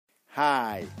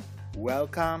Hi,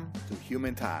 welcome to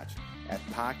Human Touch, a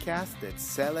podcast that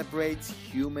celebrates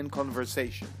human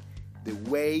conversation, the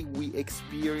way we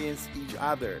experience each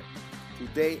other.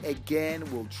 Today again,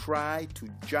 we'll try to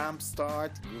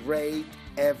jumpstart great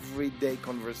everyday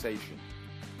conversation.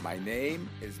 My name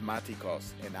is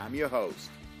Matikos and I'm your host.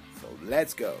 So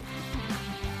let's go.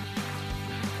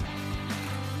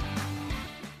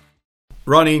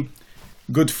 Ronnie,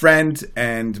 good friend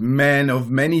and man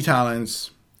of many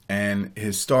talents, and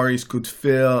his stories could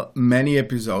fill many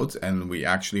episodes, and we're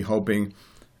actually hoping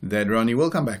that Ronnie will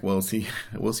come back. We'll see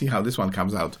how this one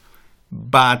comes out.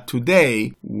 But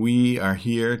today we are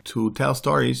here to tell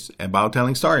stories about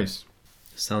telling stories.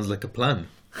 Sounds like a plan.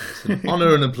 It's an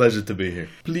honor and a pleasure to be here.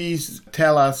 Please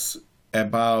tell us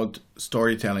about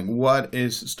storytelling. What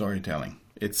is storytelling?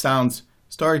 It sounds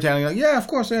storytelling like, yeah, of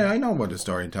course, I know what is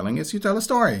storytelling is. You tell a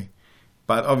story.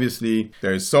 But obviously,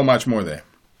 there's so much more there.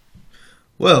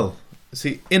 Well,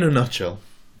 see, in a nutshell,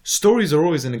 stories are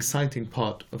always an exciting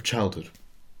part of childhood.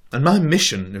 And my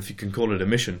mission, if you can call it a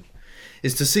mission,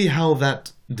 is to see how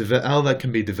that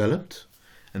can be developed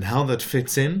and how that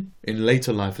fits in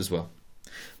later life as well.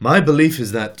 My belief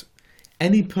is that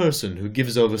any person who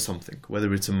gives over something,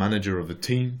 whether it's a manager of a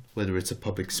team, whether it's a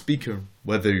public speaker,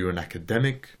 whether you're an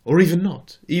academic, or even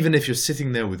not, even if you're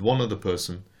sitting there with one other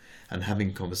person and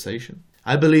having a conversation,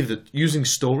 I believe that using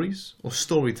stories or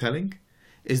storytelling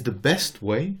is the best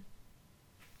way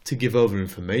to give over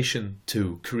information,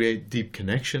 to create deep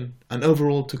connection, and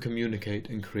overall to communicate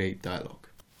and create dialogue.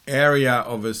 Area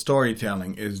of a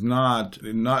storytelling is not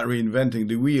reinventing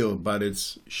the wheel, but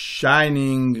it's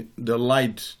shining the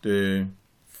light,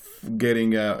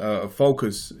 getting a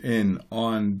focus in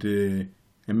on the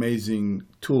amazing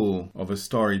tool of a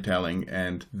storytelling,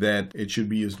 and that it should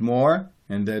be used more,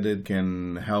 and that it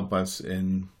can help us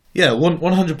in... Yeah,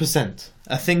 100%.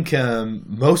 I think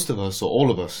most of us, or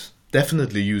all of us,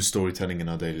 definitely use storytelling in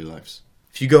our daily lives.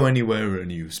 If you go anywhere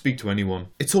and you speak to anyone,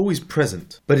 it's always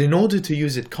present. But in order to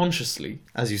use it consciously,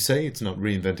 as you say, it's not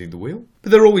reinventing the wheel.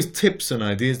 But there are always tips and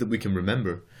ideas that we can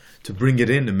remember to bring it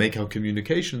in and make our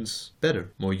communications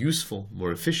better, more useful,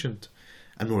 more efficient,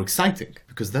 and more exciting.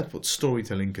 Because that's what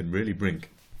storytelling can really bring.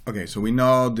 Okay, so we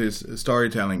know this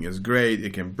storytelling is great.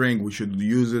 It can bring, we should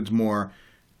use it more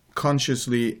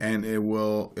consciously, and it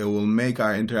will make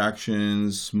our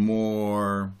interactions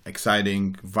more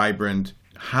exciting, vibrant.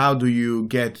 How do you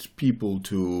get people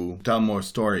to tell more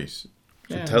stories?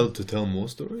 To tell more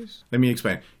stories? Let me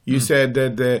explain. You said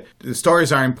that the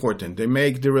stories are important. They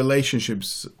make the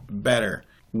relationships better.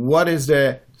 What is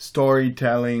the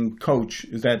storytelling coach?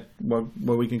 Is that what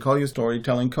we can call you,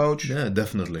 storytelling coach? Yeah,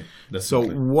 definitely. So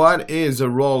what is the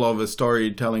role of a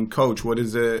storytelling coach? What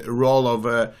is the role of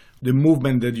the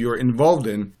movement that you're involved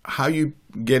in? How are you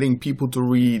getting people to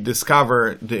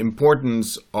rediscover the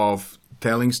importance of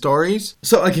telling stories?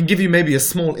 So I can give you maybe a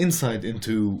small insight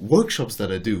into workshops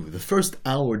that I do. The first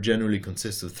hour generally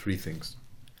consists of 3 things.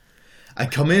 I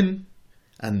come in,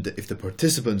 and if the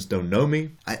participants don't know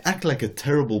me, I act like a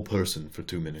terrible person for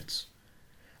 2 minutes.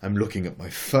 I'm looking at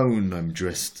my phone, I'm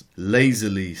dressed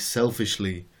lazily,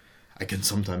 selfishly. I can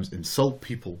sometimes insult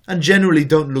people, and generally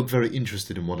don't look very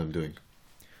interested in what I'm doing.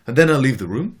 And then I'll leave the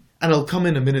room, and I'll come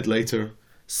in a minute later,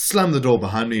 slam the door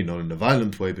behind me, not in a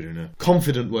violent way, but in a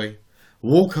confident way,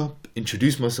 walk up,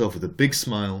 introduce myself with a big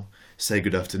smile, say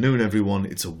good afternoon everyone,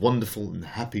 it's a wonderful and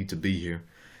happy to be here,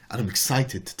 and I'm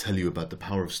excited to tell you about the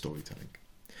power of storytelling.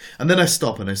 And then I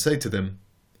stop and I say to them,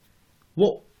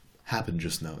 what happened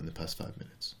just now in the past 5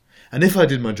 minutes? And if I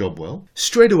did my job well,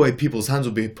 straight away people's hands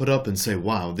will be put up and say,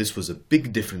 wow, this was a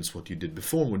big difference what you did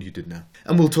before and what you did now.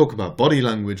 And we'll talk about body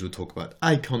language, we'll talk about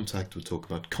eye contact, we'll talk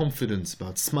about confidence,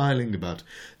 about smiling, about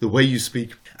the way you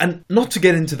speak. And not to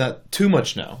get into that too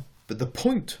much now, but the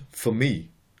point for me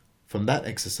from that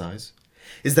exercise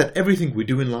is that everything we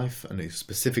do in life, and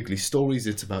specifically stories,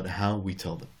 it's about how we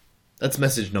tell them. That's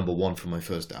message number 1 from my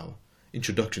first hour.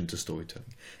 Introduction to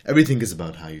storytelling. Everything is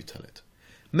about how you tell it.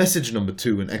 Message number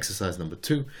 2 and exercise number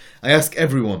 2, I ask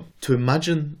everyone to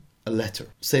imagine a letter.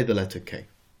 Say the letter K.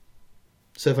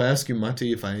 So if I ask you,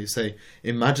 Mati, if I say,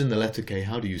 imagine the letter K,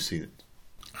 how do you see it?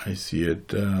 I see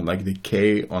it like the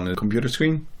K on a computer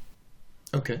screen.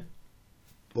 Okay.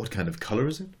 What kind of color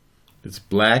is it? It's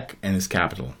black and it's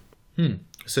capital.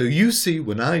 So you see,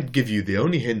 when I give you the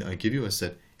only hint I give you, I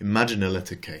said, imagine a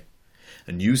letter K.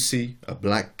 And you see a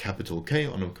black capital K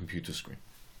on a computer screen.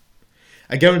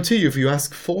 I guarantee you, if you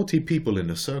ask 40 people in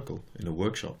a circle, in a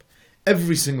workshop,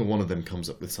 every single one of them comes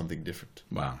up with something different.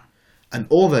 Wow. And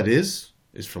all that is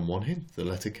from one hint, the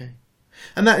letter K.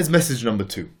 And that is message number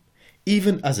 2.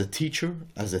 Even as a teacher,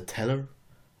 as a teller,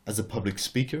 as a public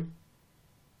speaker,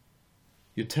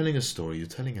 You're telling a story, you're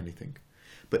telling anything.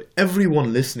 But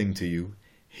everyone listening to you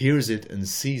hears it and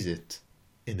sees it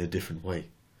in a different way.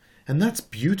 And that's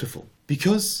beautiful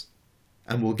because,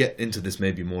 and we'll get into this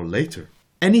maybe more later,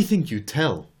 anything you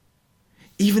tell,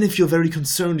 even if you're very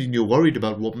concerned and you're worried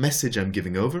about what message I'm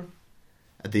giving over,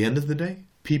 at the end of the day,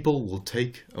 people will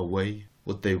take away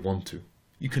what they want to.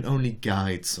 You can only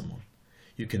guide someone.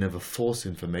 You can never force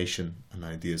information and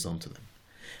ideas onto them.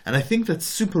 And I think that's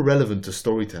super relevant to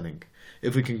storytelling,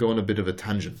 if we can go on a bit of a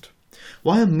tangent.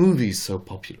 Why are movies so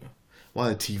popular?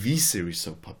 Why are TV series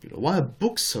so popular? Why are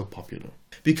books so popular?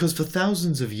 Because for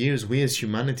thousands of years, we as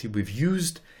humanity, we've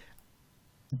used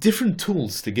different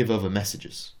tools to give over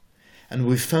messages. And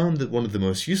we've found that one of the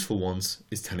most useful ones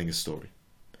is telling a story.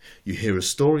 You hear a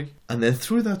story, and then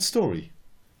through that story,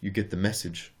 you get the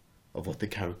message of what the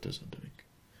characters are doing.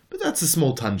 But that's a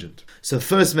small tangent. So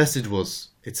first message was,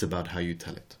 it's about how you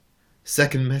tell it.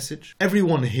 Second message,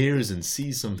 everyone hears and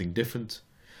sees something different,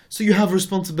 so you have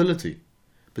responsibility,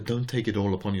 but don't take it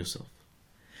all upon yourself.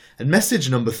 And message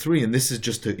number 3, and this is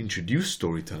just to introduce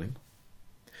storytelling,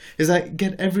 is I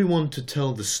get everyone to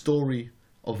tell the story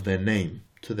of their name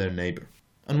to their neighbor.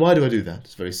 And why do I do that?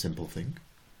 It's a very simple thing.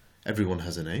 Everyone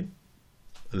has a name,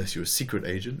 unless you're a secret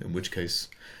agent, in which case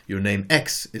your name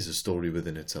X is a story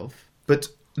within itself. But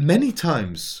many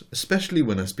times, especially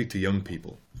when I speak to young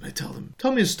people, I tell them,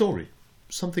 tell me a story,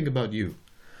 something about you.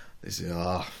 They say,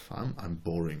 I'm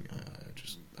boring.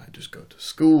 I just go to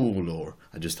school, or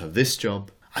I just have this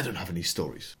job. I don't have any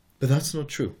stories. But that's not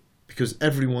true, because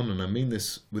everyone, and I mean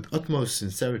this with utmost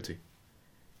sincerity,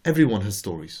 everyone has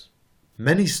stories.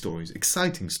 Many stories,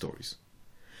 exciting stories.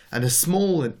 And a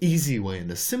small and easy way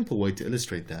and a simple way to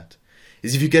illustrate that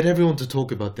is if you get everyone to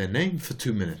talk about their name for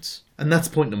 2 minutes. And that's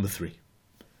point number 3.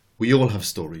 We all have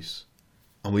stories,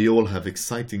 and we all have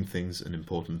exciting things and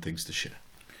important things to share.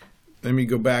 Let me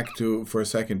go back for a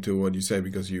second to what you said,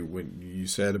 because when you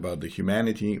said about the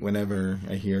humanity, whenever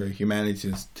I hear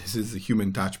humanity, this is the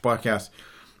Human Touch podcast,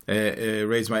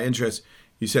 raised my interest.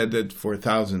 You said that for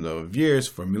thousands of years,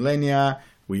 for millennia,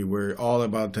 we were all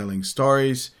about telling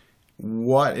stories.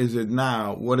 What is it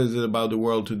now? What is it about the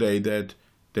world today that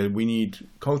we need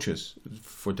coaches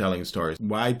for telling stories?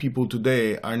 Why people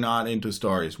today are not into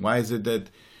stories? Why is it that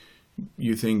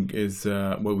you think is,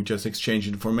 we just exchange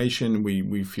information,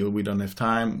 we feel we don't have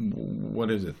time? What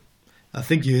is it? I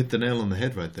think you hit the nail on the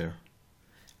head right there.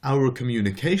 Our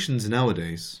communications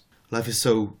nowadays, life is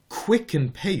so quick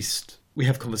and paced. We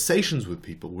have conversations with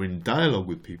people, we're in dialogue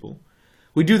with people.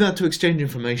 We do that to exchange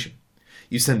information.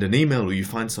 You send an email, or you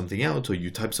find something out, or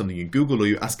you type something in Google, or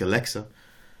you ask Alexa.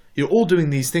 You're all doing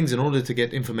these things in order to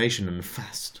get information and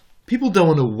fast. People don't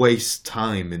want to waste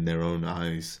time in their own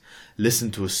eyes,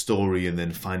 listen to a story and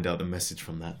then find out a message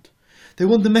from that. They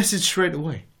want the message straight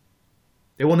away.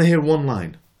 They want to hear one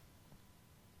line.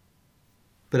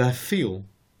 But I feel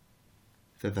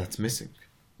that that's missing.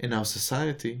 In our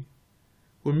society,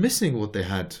 we're missing what they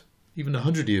had even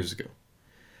 100 years ago,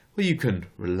 where you can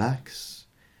relax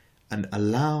and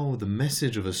allow the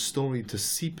message of a story to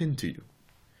seep into you.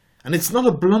 And it's not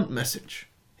a blunt message.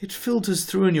 It filters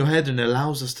through in your head and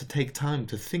allows us to take time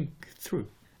to think through.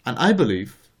 And I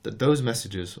believe that those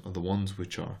messages are the ones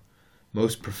which are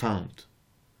most profound,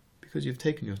 because you've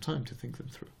taken your time to think them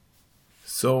through.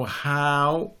 So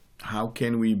how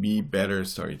can we be better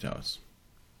storytellers?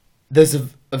 There's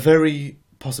a very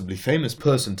possibly famous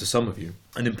person to some of you,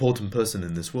 an important person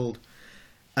in this world,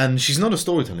 and she's not a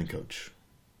storytelling coach.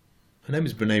 Her name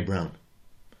is Brené Brown.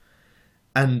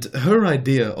 And her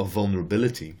idea of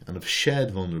vulnerability and of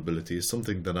shared vulnerability is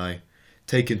something that I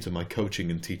take into my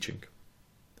coaching and teaching.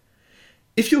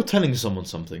 If you're telling someone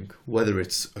something, whether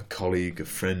it's a colleague, a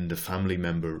friend, a family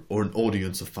member, or an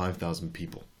audience of 5,000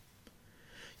 people,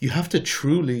 you have to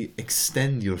truly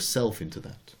extend yourself into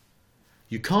that.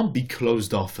 You can't be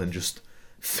closed off and just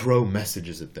throw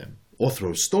messages at them, or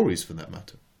throw stories for that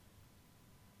matter.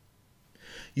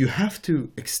 You have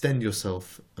to extend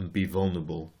yourself and be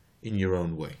vulnerable in your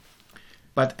own way.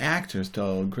 But actors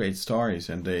tell great stories,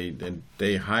 and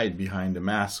they hide behind the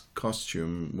mask,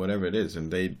 costume, whatever it is,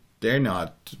 and they're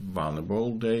not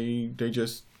vulnerable. They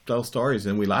just tell stories,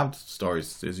 and we love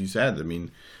stories, as you said. I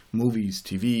mean, movies,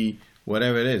 TV,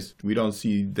 whatever it is, we don't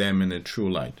see them in a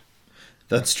true light.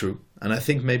 That's true, and I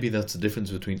think maybe that's the difference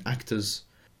between actors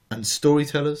and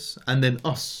storytellers, and then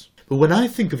us. But when I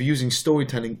think of using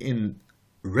storytelling in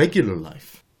regular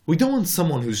life, we don't want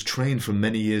someone who's trained for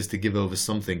many years to give over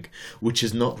something which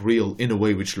is not real in a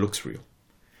way which looks real.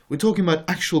 We're talking about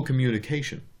actual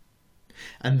communication.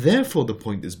 And therefore the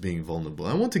point is being vulnerable.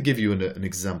 I want to give you an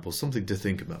example, something to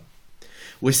think about.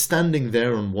 We're standing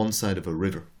there on one side of a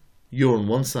river. You're on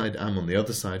one side, I'm on the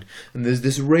other side, and there's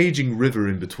this raging river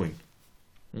in between.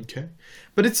 Okay?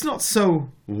 But it's not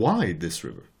so wide, this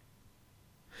river.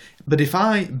 But if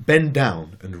I bend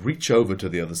down and reach over to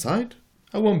the other side,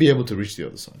 I won't be able to reach the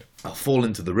other side. I'll fall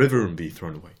into the river and be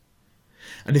thrown away.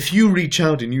 And if you reach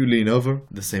out and you lean over,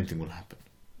 the same thing will happen.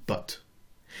 But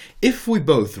if we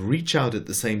both reach out at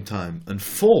the same time and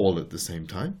fall at the same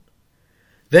time,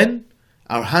 then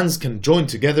our hands can join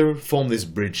together, form this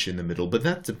bridge in the middle. But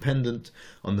that's dependent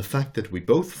on the fact that we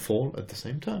both fall at the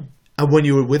same time. And when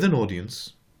you're with an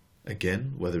audience,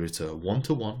 again, whether it's a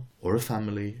one-to-one, or a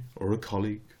family, or a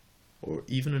colleague, or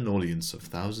even an audience of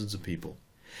thousands of people,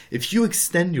 if you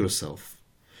extend yourself,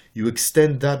 you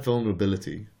extend that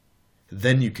vulnerability,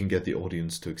 then you can get the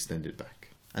audience to extend it back.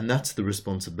 And that's the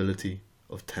responsibility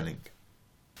of telling.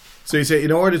 So you say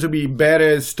in order to be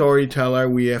better storyteller,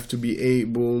 we have to be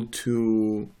able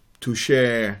to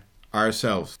share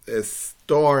ourselves. A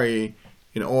story,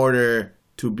 in order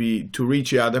to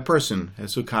reach the other person,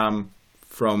 has to come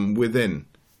from within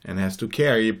and has to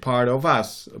carry part of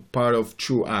us, part of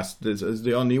true us. This is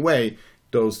the only way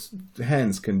those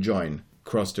hands can join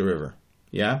across the river.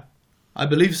 Yeah? I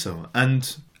believe so.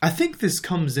 And I think this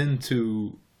comes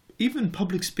into even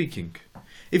public speaking.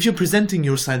 If you're presenting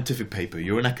your scientific paper,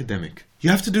 you're an academic, you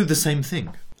have to do the same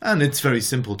thing. And it's very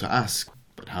simple to ask,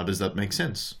 but how does that make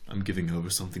sense? I'm giving over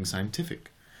something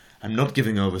scientific. I'm not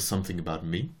giving over something about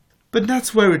me. But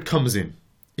that's where it comes in.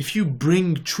 If you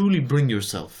truly bring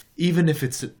yourself, even if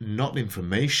it's not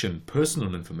information,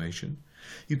 personal information,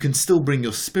 you can still bring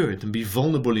your spirit and be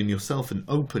vulnerable in yourself and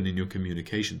open in your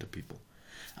communication to people.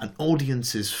 And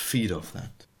audiences feed off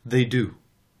that. They do.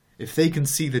 If they can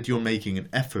see that you're making an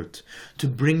effort to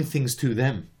bring things to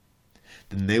them,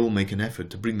 then they will make an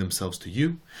effort to bring themselves to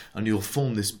you, and you'll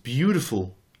form this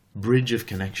beautiful bridge of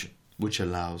connection, which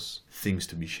allows things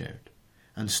to be shared.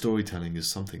 And storytelling is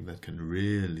something that can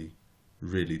really,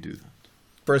 really do that.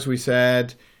 First we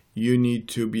said you need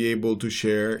to be able to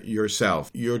share yourself.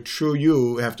 Your true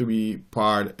you has to be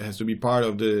part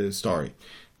of the story.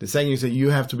 The second is that you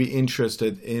have to be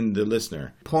interested in the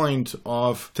listener. Point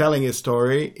of telling a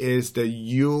story is that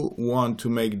you want to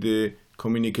make the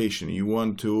communication. You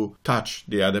want to touch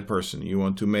the other person. You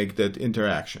want to make that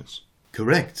interactions.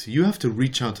 Correct. You have to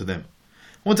reach out to them.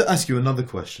 I want to ask you another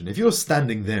question. If you're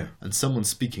standing there and someone's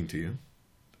speaking to you,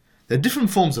 there are different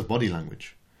forms of body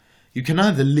language. You can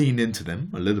either lean into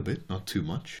them a little bit, not too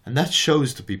much, and that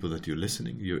shows to people that you're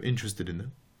listening, you're interested in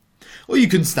them. Or you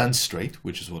can stand straight,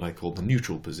 which is what I call the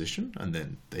neutral position, and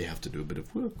then they have to do a bit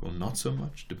of work, or not so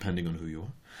much, depending on who you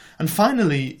are. And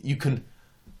finally, you can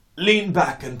lean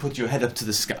back and put your head up to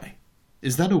the sky.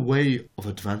 Is that a way of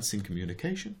advancing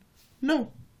communication?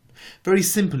 No. Very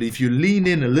simply, if you lean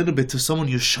in a little bit to someone,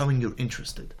 you're showing you're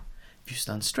interested. If you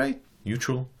stand straight,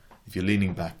 neutral. If you're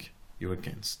leaning back, you're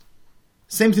against.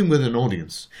 Same thing with an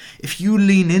audience. If you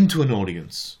lean into an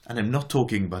audience, and I'm not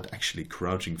talking about actually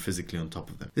crouching physically on top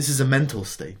of them. This is a mental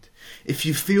state. If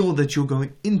you feel that you're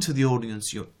going into the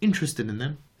audience, you're interested in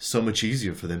them, so much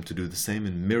easier for them to do the same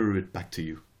and mirror it back to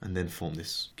you, and then form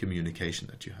this communication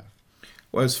that you have.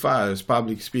 Well, as far as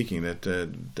public speaking, that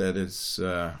is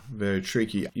very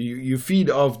tricky. You feed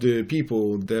off the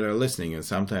people that are listening, and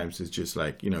sometimes it's just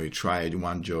like, you try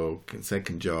one joke,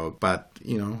 second joke, but,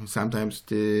 sometimes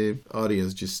the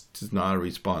audience just does not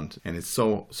respond. And it's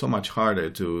so much harder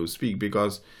to speak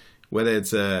because whether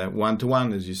it's a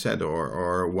one-to-one, as you said,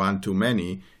 or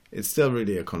one-to-many, it's still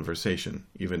really a conversation.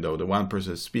 Even though the one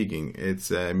person is speaking, it's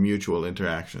a mutual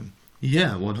interaction.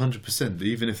 Yeah, 100%.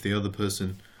 Even if the other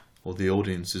person or the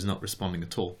audience is not responding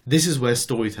at all. This is where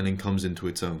storytelling comes into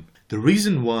its own. The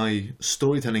reason why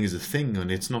storytelling is a thing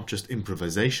and it's not just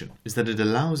improvisation is that it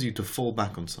allows you to fall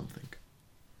back on something.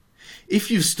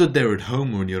 If you've stood there at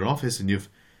home or in your office and you've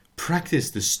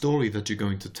practiced the story that you're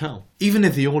going to tell, even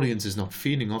if the audience is not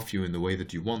feeding off you in the way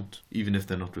that you want, even if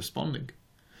they're not responding,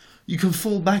 you can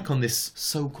fall back on this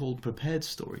so-called prepared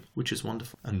story, which is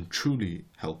wonderful and truly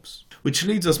helps. Which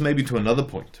leads us maybe to another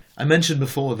point. I mentioned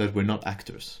before that we're not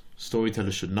actors.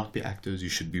 Storytellers should not be actors, you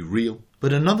should be real.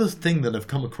 But another thing that I've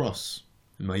come across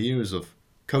in my years of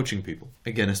coaching people,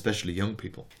 again especially young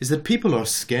people, is that people are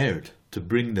scared to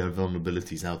bring their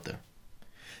vulnerabilities out there.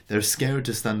 They're scared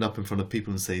to stand up in front of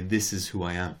people and say, this is who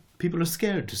I am. People are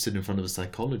scared to sit in front of a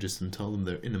psychologist and tell them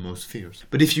their innermost fears.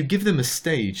 But if you give them a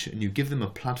stage and you give them a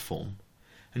platform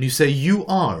and you say, you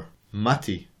are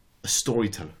Matti, a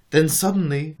storyteller, then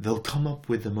suddenly they'll come up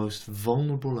with the most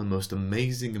vulnerable and most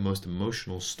amazing and most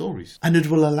emotional stories. And it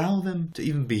will allow them to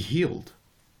even be healed.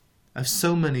 I have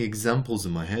so many examples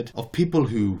in my head of people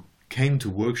who came to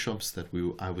workshops that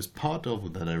I was part of or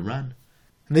that I ran.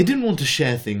 And they didn't want to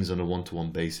share things on a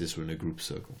one-to-one basis or in a group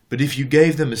circle. But if you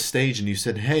gave them a stage and you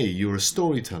said, hey, you're a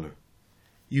storyteller,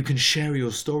 you can share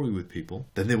your story with people,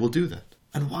 then they will do that.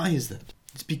 And why is that?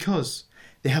 It's because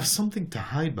they have something to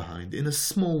hide behind in a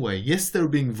small way. Yes, they're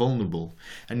being vulnerable,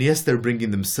 and yes, they're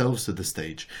bringing themselves to the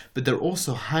stage, but they're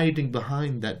also hiding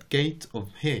behind that gate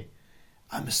of, hey,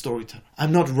 I'm a storyteller.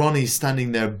 I'm not Ronnie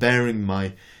standing there bearing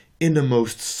my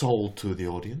innermost soul to the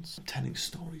audience. I'm telling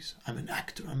stories. I'm an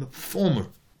actor. I'm a performer.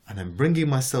 And I'm bringing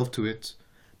myself to it,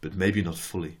 but maybe not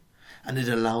fully. And it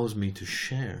allows me to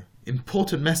share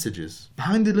important messages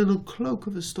behind the little cloak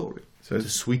of a story. So to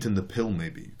sweeten the pill,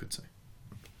 maybe you could say.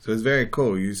 So it's very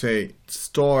cool. You say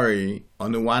story,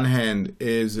 on the one hand,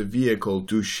 is a vehicle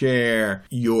to share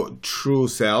your true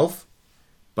self.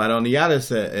 But on the other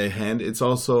hand, it's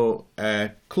also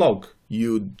a cloak.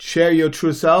 You share your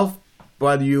true self,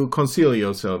 but you conceal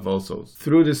yourself also.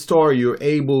 Through the story, you're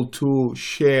able to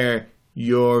share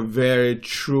your very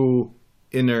true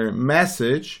inner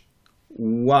message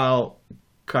while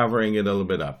covering it a little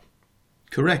bit up.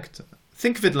 Correct.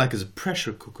 Think of it like as a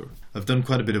pressure cooker. I've done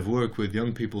quite a bit of work with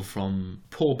young people from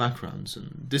poor backgrounds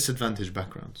and disadvantaged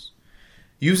backgrounds,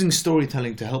 using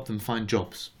storytelling to help them find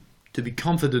jobs, to be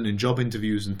confident in job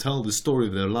interviews and tell the story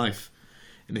of their life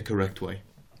in a correct way.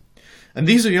 And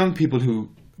these are young people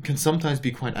who can sometimes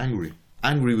be quite angry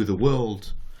with the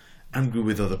world, angry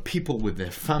with other people, with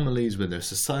their families, with their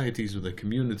societies, with their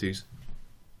communities.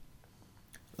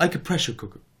 Like a pressure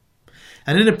cooker.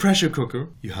 And in a pressure cooker,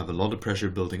 you have a lot of pressure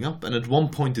building up, and at one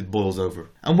point it boils over.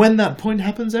 And when that point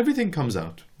happens, everything comes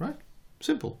out, right?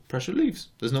 Simple. Pressure leaves.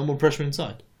 There's no more pressure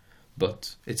inside.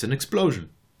 But it's an explosion.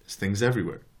 There's things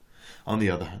everywhere. On the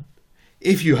other hand,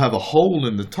 if you have a hole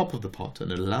in the top of the pot and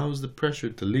it allows the pressure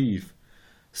to leave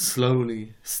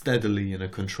slowly, steadily, in a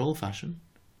controlled fashion,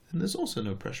 then there's also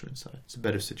no pressure inside. It's a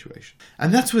better situation.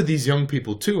 And that's with these young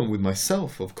people too, and with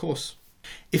myself, of course.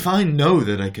 If I know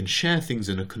that I can share things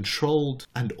in a controlled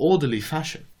and orderly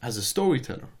fashion as a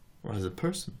storyteller or as a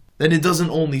person, then it doesn't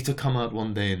all need to come out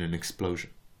one day in an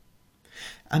explosion.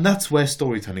 And that's where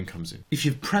storytelling comes in. If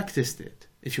you've practiced it,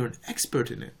 if you're an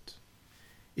expert in it,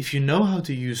 if you know how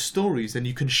to use stories, then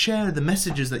you can share the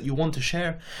messages that you want to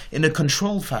share in a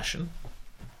controlled fashion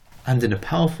and in a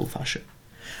powerful fashion,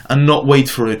 and not wait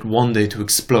for it one day to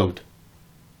explode.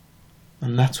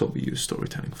 And that's what we use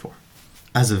storytelling for,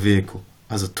 as a vehicle,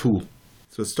 as a tool.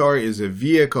 So story is a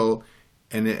vehicle,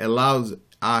 and it allows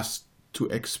us to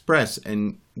express,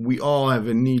 and we all have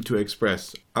a need to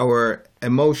express. Our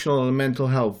emotional and mental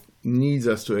health needs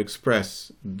us to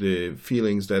express the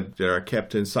feelings that are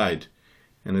kept inside.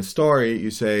 And a story, you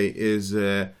say, is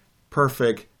a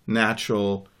perfect,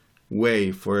 natural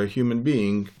way for a human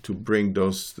being to bring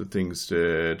those things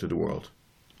to the world.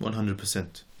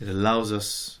 100%. It allows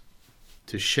us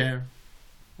to share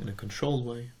in a controlled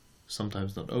way,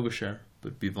 sometimes not overshare,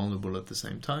 but be vulnerable at the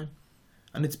same time.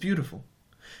 And it's beautiful.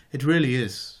 It really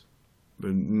is.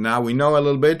 But now we know a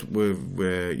little bit.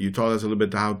 You taught us a little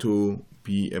bit how to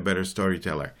be a better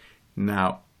storyteller.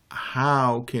 Now,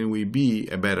 how can we be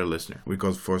a better listener?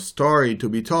 Because for story to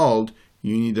be told,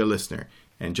 you need a listener.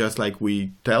 And just like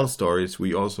we tell stories,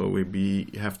 we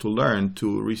have to learn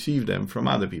to receive them from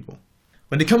other people.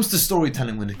 When it comes to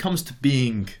storytelling, when it comes to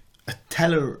being a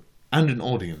teller and an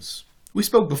audience, we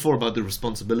spoke before about the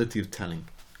responsibility of telling.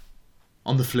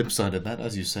 On the flip side of that,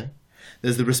 as you say,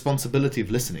 there's the responsibility of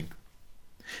listening.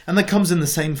 And that comes in the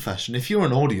same fashion. If you're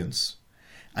an audience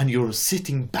and you're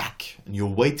sitting back and you're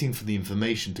waiting for the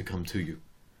information to come to you,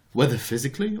 whether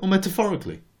physically or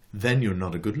metaphorically, then you're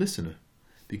not a good listener,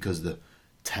 because the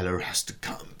teller has to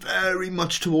come very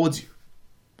much towards you.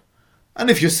 And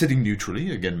if you're sitting neutrally,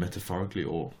 again metaphorically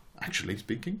or actually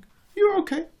speaking, you're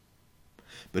okay.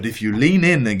 But if you lean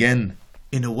in again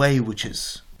in a way which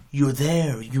is, you're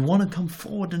there, you want to come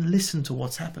forward and listen to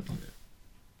what's happening there,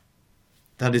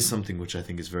 that is something which I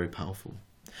think is very powerful.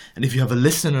 And if you have a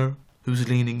listener who's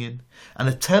leaning in and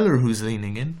a teller who's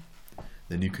leaning in,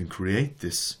 then you can create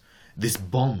this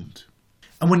bond.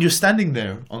 And when you're standing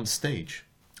there on stage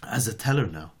as a teller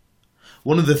now,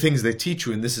 one of the things they teach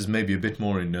you, and this is maybe a bit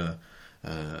more in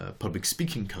public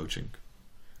speaking coaching,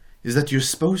 is that you're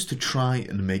supposed to try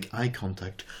and make eye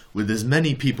contact with as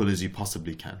many people as you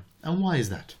possibly can. And why is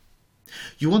that?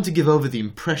 You want to give over the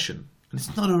impression, and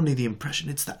it's not only the impression,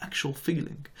 it's the actual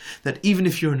feeling, that even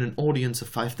if you're in an audience of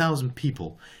 5,000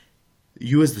 people,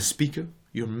 you as the speaker,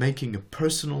 you're making a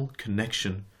personal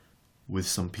connection with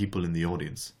some people in the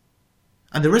audience.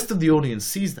 And the rest of the audience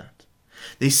sees that.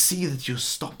 They see that you're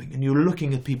stopping and you're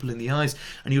looking at people in the eyes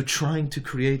and you're trying to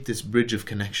create this bridge of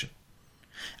connection.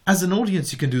 As an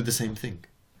audience, you can do the same thing.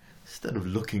 instead of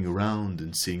looking around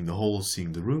and seeing the hall,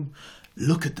 seeing the room,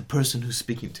 look at the person who's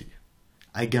speaking to you.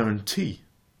 I guarantee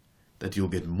that you'll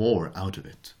get more out of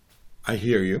it. I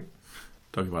hear you,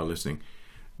 talking about listening.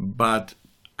 But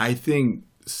I think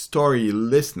story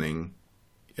listening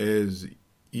is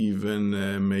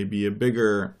even maybe a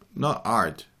bigger, not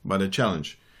art, but a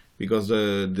challenge. Because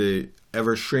the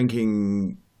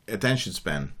ever-shrinking attention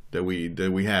span that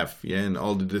we have, and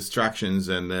all the distractions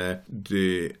and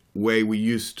the way we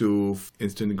used to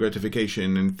instant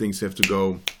gratification and things have to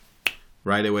go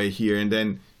right away here, and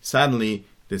then suddenly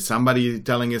there's somebody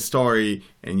telling a story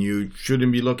and you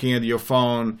shouldn't be looking at your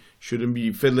phone, shouldn't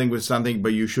be fiddling with something,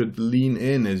 but you should lean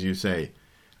in, as you say.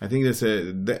 I think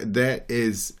that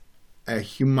is a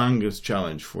humongous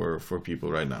challenge for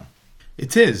people right now.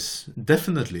 It is,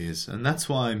 definitely is, and that's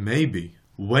why maybe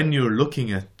when you're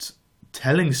looking at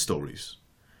telling stories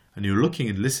and you're looking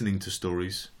at listening to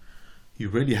stories, you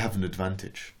really have an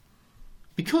advantage.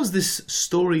 Because this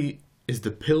story is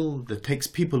the pill that takes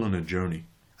people on a journey.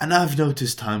 And I've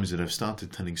noticed times that I've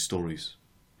started telling stories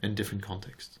in different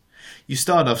contexts. You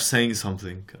start off saying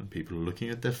something and people are looking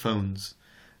at their phones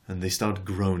and they start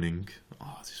groaning.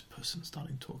 Oh, this person's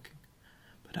starting talking.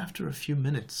 But after a few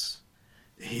minutes,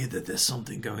 they hear that there's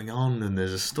something going on and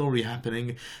there's a story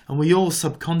happening, and we all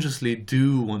subconsciously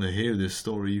do want to hear this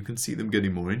story. You can see them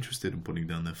getting more interested in putting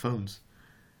down their phones.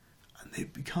 And they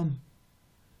become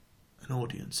an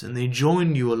audience and they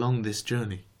join you along this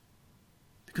journey.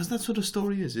 Because that's what a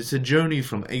story is. It's a journey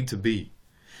from A to B.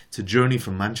 It's a journey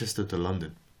from Manchester to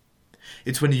London.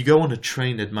 It's when you go on a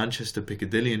train at Manchester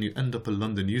Piccadilly and you end up at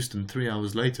London Euston 3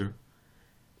 hours later.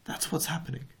 That's what's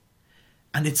happening.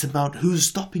 And it's about who's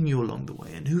stopping you along the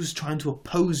way and who's trying to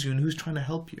oppose you and who's trying to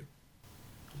help you.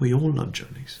 We all love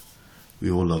journeys. We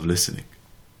all love listening.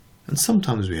 And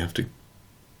sometimes we have to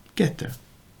get there.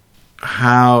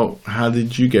 How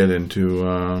did you get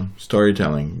into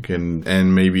storytelling?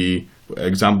 And maybe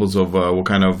examples of what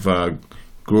kind of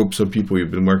groups of people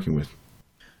you've been working with?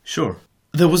 Sure.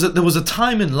 There was a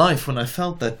time in life when I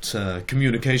felt that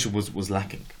communication was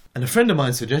lacking. And a friend of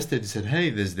mine suggested, he said, hey,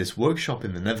 there's this workshop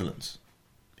in the Netherlands.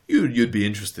 You'd be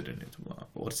interested in it. Well,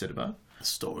 what's it about?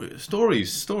 Stories.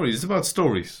 It's about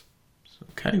stories.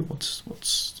 Okay, what's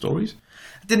stories?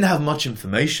 I didn't have much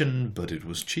information, but it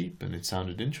was cheap and it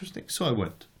sounded interesting, so I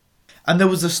went. And there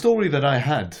was a story that I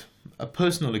had, a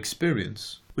personal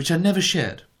experience, which I never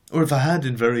shared. Or if I had,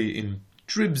 in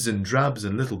dribs and drabs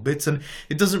and little bits, and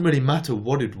it doesn't really matter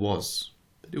what it was.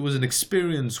 But it was an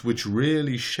experience which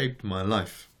really shaped my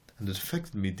life, and it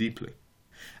affected me deeply.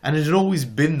 And it had always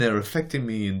been there affecting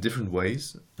me in different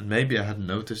ways, and maybe I hadn't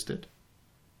noticed it.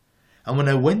 And when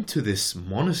I went to this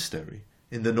monastery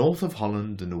in the north of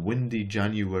Holland in a windy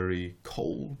January,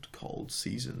 cold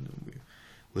season, and we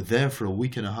were there for a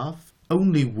week and a half,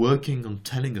 only working on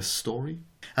telling a story.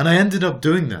 And I ended up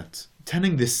doing that,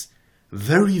 telling this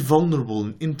very vulnerable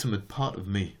and intimate part of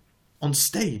me on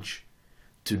stage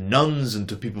to nuns and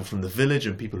to people from the village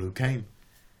and people who came.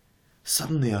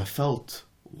 Suddenly I felt,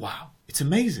 wow, it's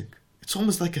amazing. It's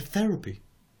almost like a therapy.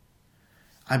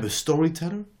 I'm a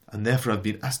storyteller and therefore I've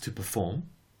been asked to perform,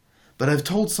 but I've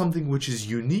told something which is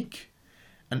unique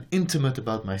and intimate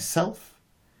about myself,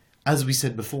 as we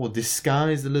said before,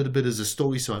 disguised a little bit as a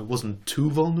story so I wasn't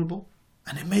too vulnerable,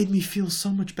 and it made me feel so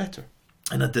much better.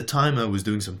 And at the time I was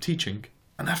doing some teaching,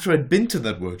 and after I'd been to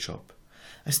that workshop,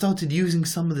 I started using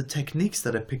some of the techniques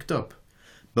that I picked up,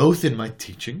 both in my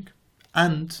teaching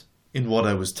and in what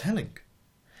I was telling.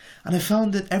 And I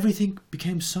found that everything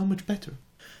became so much better.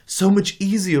 So much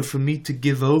easier for me to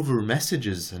give over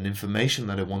messages and information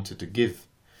that I wanted to give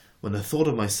when I thought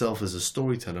of myself as a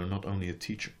storyteller, not only a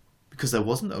teacher. Because I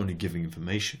wasn't only giving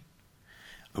information,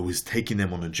 I was taking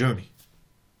them on a journey.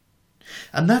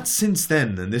 And that since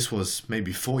then, and this was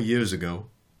maybe 4 years ago,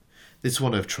 this is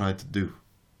what I've tried to do.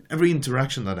 Every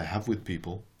interaction that I have with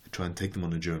people, I try and take them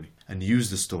on a journey and use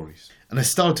the stories. And I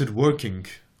started working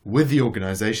with the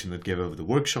organization that gave over the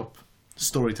workshop,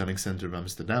 Storytelling Center of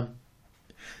Amsterdam,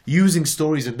 using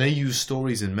stories, and they use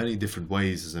stories in many different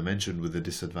ways, as I mentioned, with the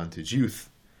disadvantaged youth,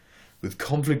 with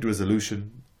conflict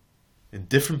resolution in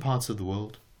different parts of the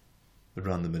world,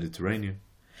 around the Mediterranean.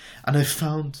 And I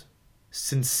found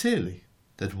sincerely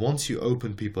that once you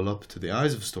open people up to the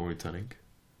eyes of storytelling,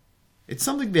 it's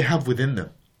something they have within them,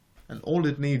 and all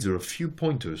it needs are a few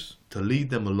pointers to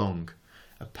lead them along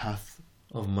a path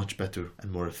of much better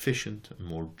and more efficient and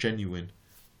more genuine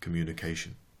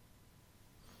communication.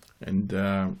 And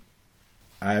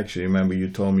I actually remember you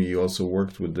told me you also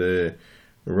worked with the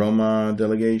Roma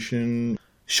delegation.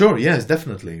 Sure, yes,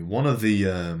 definitely. One of the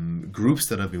groups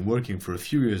that I've been working for a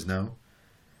few years now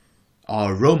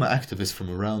are Roma activists from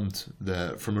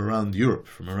around Europe,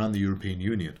 from around the European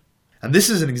Union. And this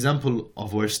is an example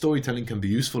of where storytelling can be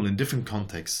useful in different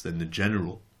contexts than the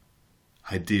general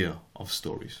idea of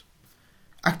stories.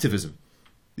 Activism.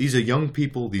 These are young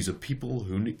people, these are people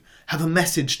who have a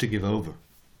message to give over.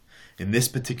 In this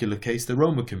particular case, the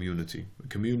Roma community, a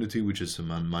community which is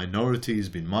among minorities,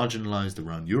 been marginalized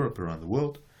around Europe, around the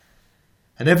world.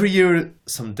 And every year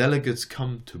some delegates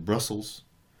come to Brussels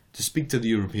to speak to the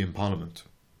European Parliament,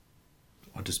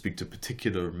 or to speak to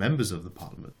particular members of the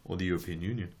Parliament or the European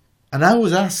Union. And I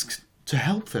was asked to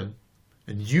help them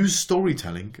and use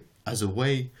storytelling as a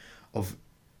way of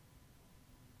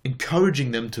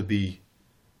encouraging them to be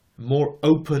more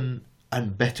open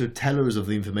and better tellers of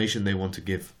the information they want to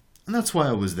give. And that's why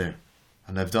I was there.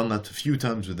 And I've done that a few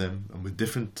times with them and with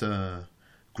different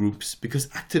groups, because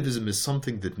activism is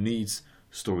something that needs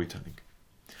storytelling.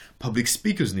 Public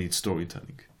speakers need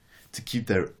storytelling to keep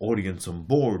their audience on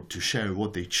board, to share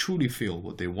what they truly feel,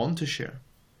 what they want to share.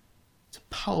 It's a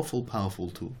powerful, powerful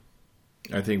tool.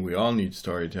 I think we all need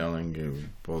storytelling,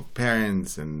 both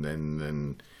parents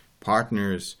and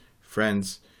partners,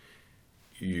 friends.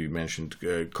 You mentioned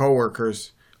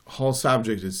co-workers. The whole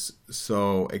subject is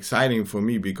so exciting for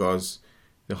me because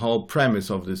the whole premise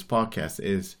of this podcast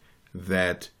is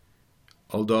that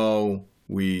although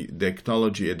the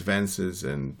technology advances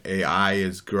and AI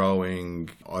is growing,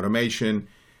 automation,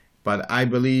 but I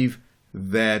believe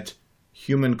that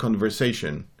human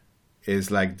conversation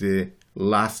is like the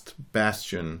last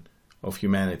bastion of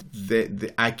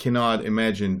humanity. I cannot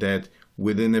imagine that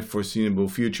within a foreseeable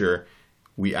future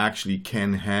we actually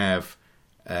can have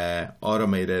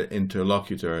automated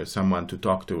interlocutor, someone to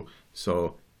talk to.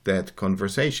 So that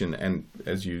conversation, and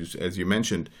as you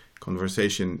mentioned,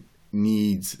 conversation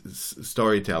needs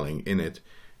storytelling in it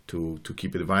to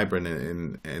keep it vibrant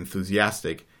and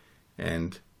enthusiastic.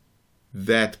 And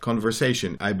that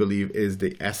conversation, I believe, is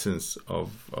the essence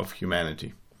of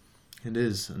humanity. It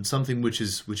is, and something which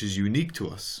is unique to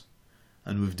us,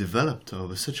 and we've developed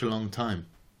over such a long time.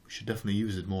 We should definitely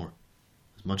use it more,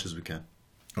 as much as we can.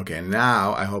 Okay,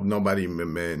 now I hope nobody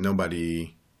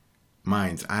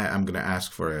minds. I'm gonna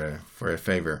ask for a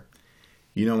favor.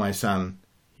 You know, my son,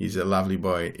 he's a lovely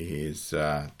boy. He's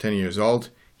 10 years old.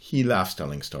 He loves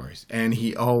telling stories, and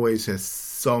he always has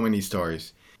so many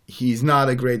stories. He's not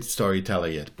a great storyteller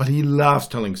yet, but he loves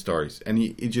telling stories, and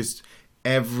he just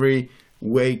every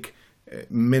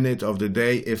minute of the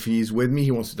day, if he's with me,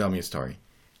 he wants to tell me a story.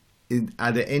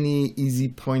 Are there any easy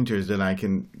pointers that I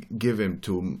can give him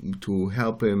to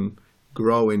help him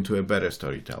grow into a better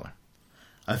storyteller?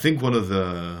 I think one of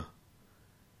the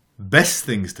best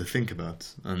things to think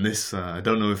about, and this, I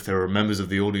don't know if there are members of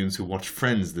the audience who watch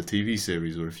Friends, the TV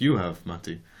series, or if you have,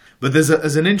 Matti, but there's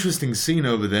an interesting scene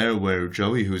over there where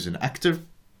Joey, who's an actor,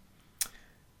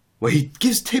 where he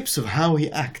gives tips of how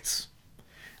he acts.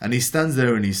 And he stands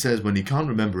there and he says when he can't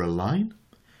remember a line,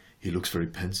 he looks very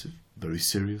pensive, very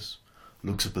serious,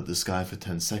 looks up at the sky for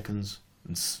 10 seconds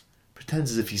and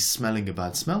pretends as if he's smelling a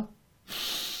bad smell.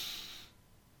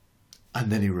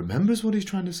 And then he remembers what he's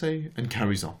trying to say and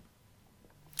carries on.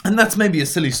 And that's maybe a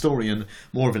silly story and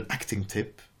more of an acting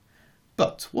tip.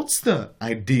 But what's the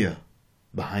idea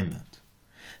behind that?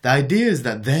 The idea is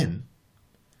that then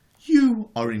you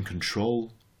are in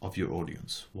control of your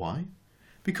audience. Why?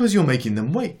 Because you're making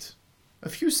them wait a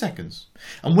few seconds.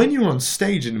 And when you're on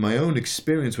stage, in my own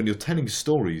experience, when you're telling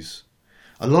stories,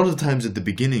 a lot of times at the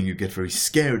beginning you get very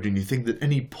scared and you think that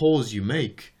any pause you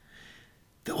make,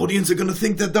 the audience are going to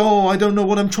think that, oh, I don't know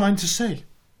what I'm trying to say.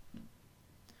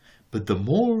 But the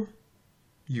more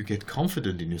you get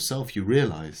confident in yourself, you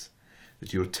realize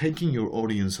that you're taking your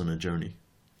audience on a journey.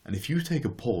 And if you take a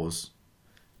pause,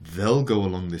 they'll go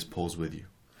along this pause with you.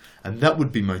 And that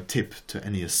would be my tip to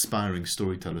any aspiring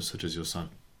storyteller such as your son.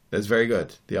 That's very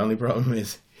good. The only problem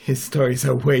is his stories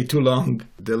are way too long.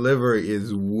 Delivery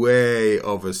is way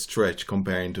of a stretch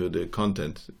comparing to the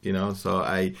content, So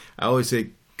I always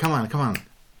say, come on,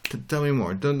 tell me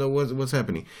more. Don't know what's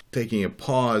happening. Taking a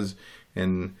pause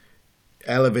and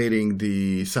elevating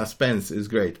the suspense is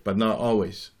great, but not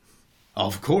always.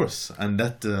 Of course, and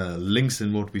that links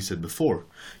in what we said before.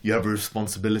 You have a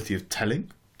responsibility of telling,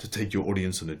 to take your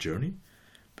audience on a journey,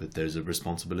 but there's a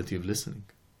responsibility of listening.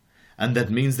 And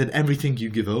that means that everything you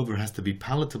give over has to be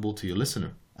palatable to your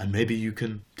listener. And maybe you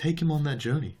can take him on that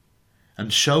journey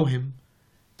and show him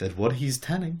that what he's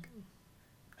telling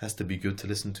has to be good to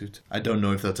listen to. I don't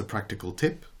know if that's a practical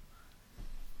tip,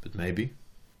 but maybe.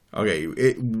 Okay,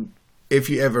 if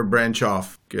you ever branch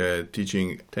off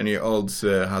teaching 10-year-olds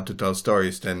how to tell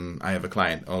stories, then I have a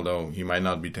client, although he might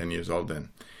not be 10 years old then.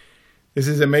 This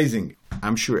is amazing.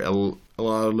 I'm sure a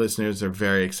lot of listeners are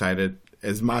very excited,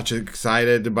 as much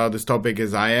excited about this topic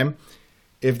as I am.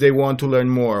 If they want to learn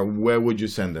more, where would you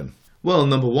send them? Well,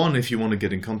 number one, if you want to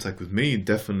get in contact with me,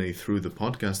 definitely through the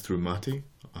podcast, through Mati,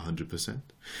 100%.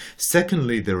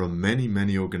 Secondly, there are many,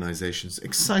 many organizations,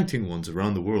 exciting ones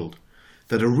around the world,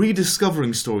 that are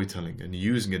rediscovering storytelling and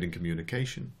using it in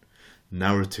communication.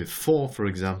 Narrative 4, for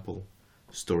example,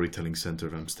 Storytelling Center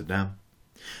of Amsterdam.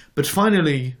 But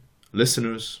finally,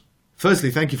 listeners,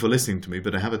 firstly, thank you for listening to me,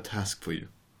 but I have a task for you.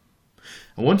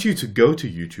 I want you to go to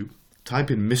YouTube,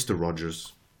 type in Mr.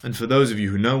 Rogers. And for those of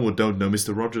you who know or don't know,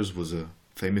 Mr. Rogers was a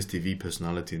famous TV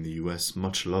personality in the US,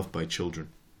 much loved by children.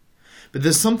 But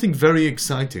there's something very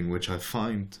exciting which I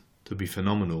find to be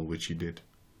phenomenal, which he did.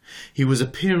 He was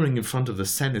appearing in front of the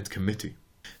Senate committee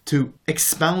to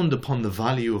expound upon the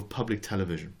value of public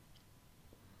television.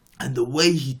 And the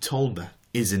way he told that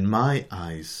is, in my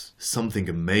eyes, something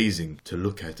amazing to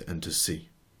look at and to see.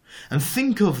 And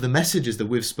think of the messages that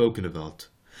we've spoken about.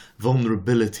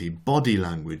 Vulnerability, body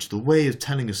language, the way of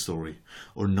telling a story,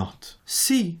 or not.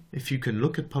 See if you can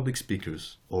look at public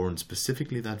speakers, or on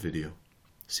specifically that video.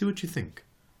 See what you think.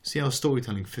 See how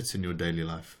storytelling fits in your daily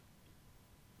life.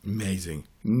 Amazing.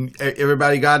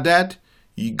 Everybody got that?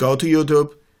 You go to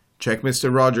YouTube, check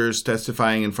Mr. Rogers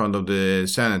testifying in front of the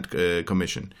Senate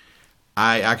Commission.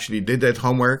 I actually did that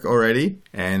homework already,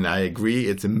 and I agree,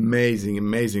 it's amazing,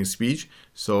 amazing speech.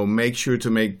 So make sure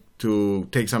to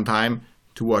take some time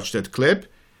to watch that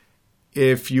clip.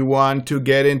 If you want to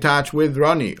get in touch with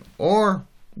Ronnie or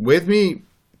with me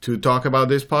to talk about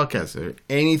this podcast or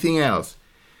anything else,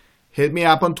 hit me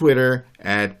up on Twitter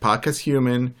at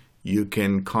podcasthuman. You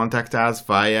can contact us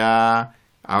via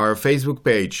our Facebook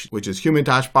page, which is Human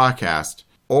Touch Podcast.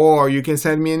 Or you can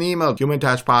send me an email,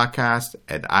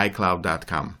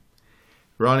 humantouchpodcast@icloud.com.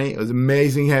 Ronnie, it was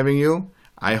amazing having you.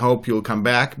 I hope you'll come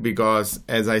back because,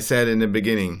 as I said in the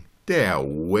beginning, there are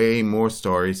way more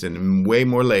stories and way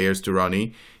more layers to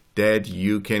Ronnie that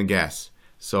you can guess.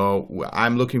 So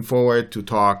I'm looking forward to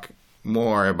talk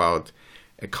more about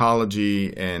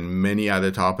ecology and many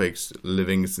other topics,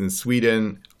 living in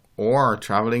Sweden or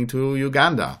traveling to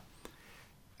Uganda.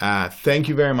 Thank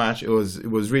you very much. It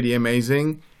was really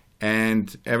amazing.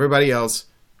 And everybody else,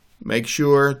 make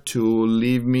sure to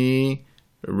leave me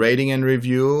a rating and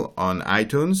review on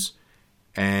iTunes.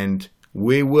 And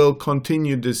we will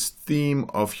continue this theme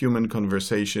of human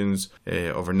conversations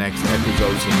over next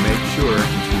episodes. So make sure to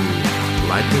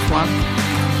like this one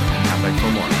and come back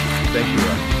for more. Thank you,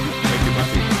 Ron. Thank you,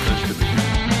 Mati. Pleasure to be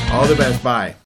here. All the best. Bye.